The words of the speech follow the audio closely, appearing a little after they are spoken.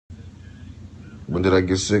When did I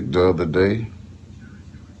get sick? The other day.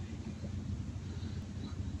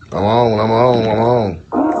 I'm on.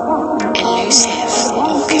 Elusive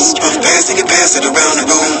orchestra. Puff pass and pass it around the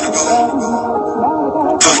room.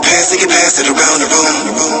 Puff pass and pass it around the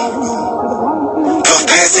room. Puff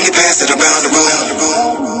pass and pass it around the room.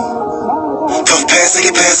 Puff pass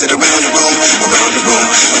and pass it around the room. Around the room,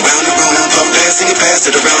 around the room. Puff pass and pass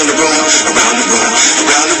it around the room. Around the room,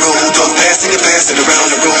 around the room. Puff pass and pass it around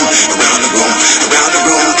the room. Around the room, around the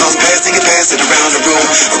room. Puff pass and pass it around the room.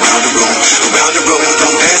 Around the room, around the room.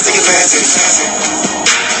 Puff pass and pass it.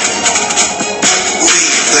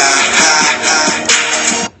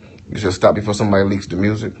 You should stop before somebody leaks the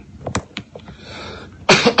music.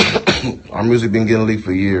 Our music been getting leaked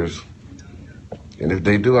for years. And if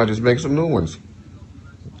they do, I just make some new ones.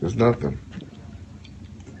 There's nothing.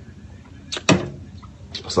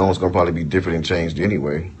 Songs gonna probably be different and changed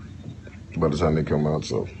anyway by the time they come out,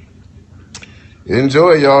 so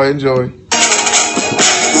enjoy, y'all, enjoy. We fly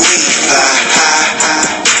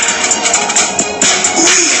high. We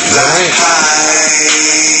fly high.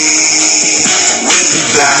 We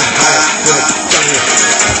fly high.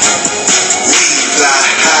 We fly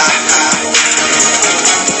high.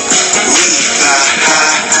 We fly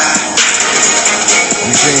high.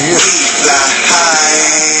 You can't hear it. We fly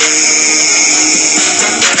high.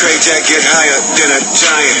 Krayzie get higher than a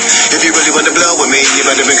giant. If you really want to blow with me, you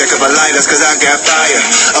better bring a couple lighters, cause I got fire.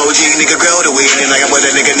 OG nigga grow the weed, and I got what a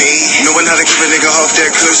nigga need. Knowing how to keep a nigga off that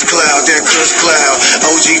cuss cloud, that cuss cloud.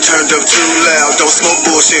 OG turned up too loud, don't smoke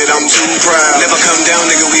bullshit, I'm too proud. Never come down,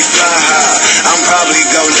 nigga, we fly high. I'm probably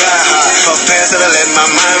gon' die high. Puff pass and I let my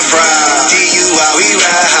mind fry. DUI, we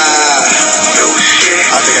ride high. No shit.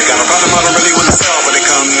 I think I got a problem I don't really wanna solve when it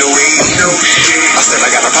come to weed. No shit. I said I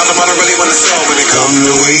got a problem I don't really wanna solve when it come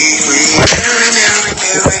to weed.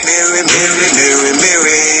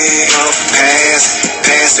 Puff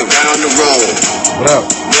pass around the room. What up?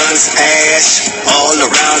 Runs ash all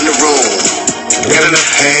around the room. Got enough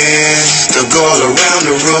hash to go all around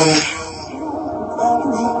the room.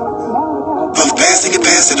 Puff pass and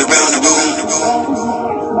pass it around the room.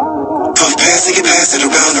 Puff pass and pass it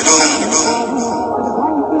around the room.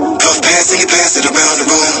 Puff pass and pass it around the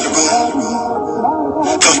room.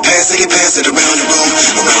 Puff pass and pass it around the room.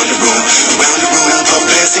 Around the room, around the room. Puff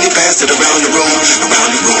pass and pass it around the room.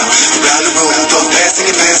 Around the room, around the room. Puff pass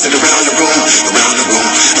and pass it around the room. Around the room,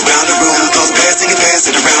 around the room. Puff pass and pass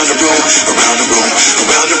it around the room. Around the room,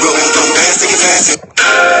 around the room. Puff pass and pass it.